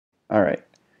Alright,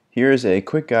 here is a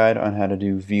quick guide on how to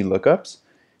do VLOOKUPs.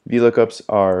 VLOOKUPs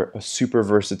are a super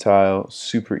versatile,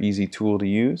 super easy tool to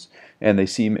use, and they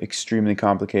seem extremely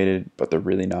complicated, but they're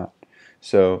really not.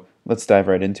 So let's dive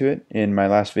right into it. In my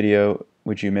last video,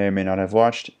 which you may or may not have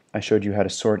watched, I showed you how to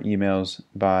sort emails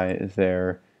by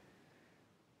their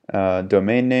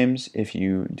domain names. If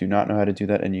you do not know how to do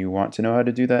that and you want to know how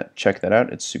to do that, check that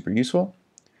out. It's super useful.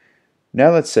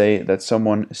 Now let's say that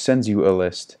someone sends you a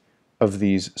list of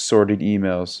these sorted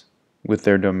emails with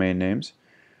their domain names,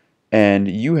 and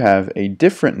you have a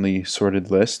differently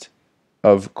sorted list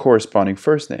of corresponding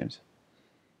first names,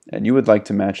 and you would like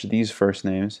to match these first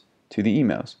names to the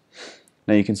emails.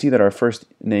 Now you can see that our first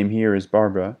name here is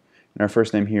Barbara and our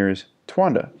first name here is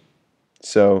Twanda.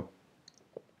 So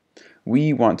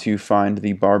we want to find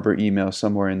the Barbara email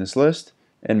somewhere in this list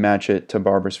and match it to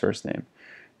Barbara's first name.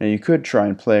 Now you could try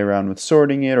and play around with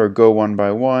sorting it or go one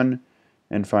by one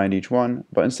and find each one,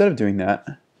 but instead of doing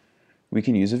that, we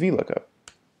can use a VLOOKUP.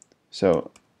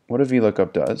 So what a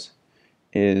VLOOKUP does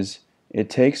is it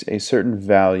takes a certain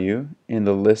value in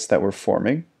the list that we're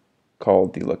forming,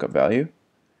 called the lookup value,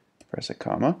 press a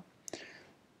comma,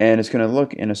 and it's going to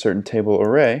look in a certain table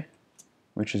array,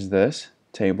 which is this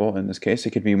table in this case.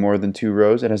 It could be more than 2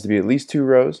 rows. It has to be at least 2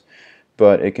 rows,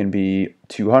 but it can be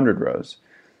 200 rows.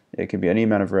 It can be any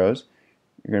amount of rows.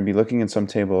 You're going to be looking in some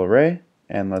table array,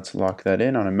 and let's lock that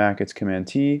in. On a Mac it's Command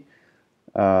T.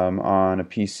 On a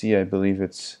PC I believe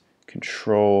it's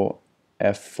Control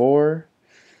F4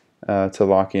 to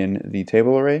lock in the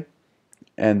table array.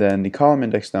 And then the column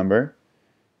index number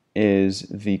is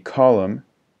the column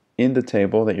in the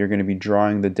table that you're going to be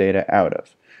drawing the data out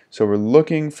of. So we're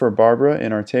looking for Barbara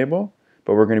in our table,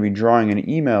 but we're going to be drawing an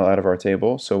email out of our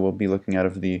table, so we'll be looking out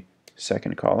of the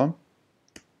second column.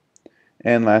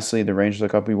 And lastly, the range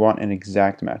lookup, we want an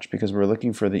exact match because we're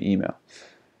looking for the email.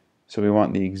 So we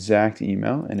want the exact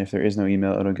email, and if there is no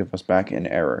email, it'll give us back an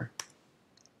error.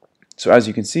 So as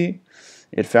you can see,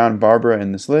 it found Barbara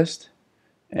in this list,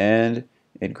 and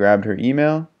it grabbed her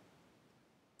email,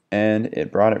 and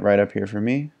it brought it right up here for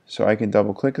me. So I can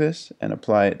double click this and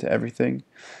apply it to everything.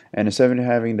 And instead of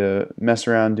having to mess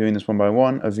around doing this one by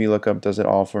one, a VLOOKUP does it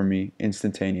all for me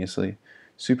instantaneously.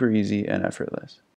 Super easy and effortless.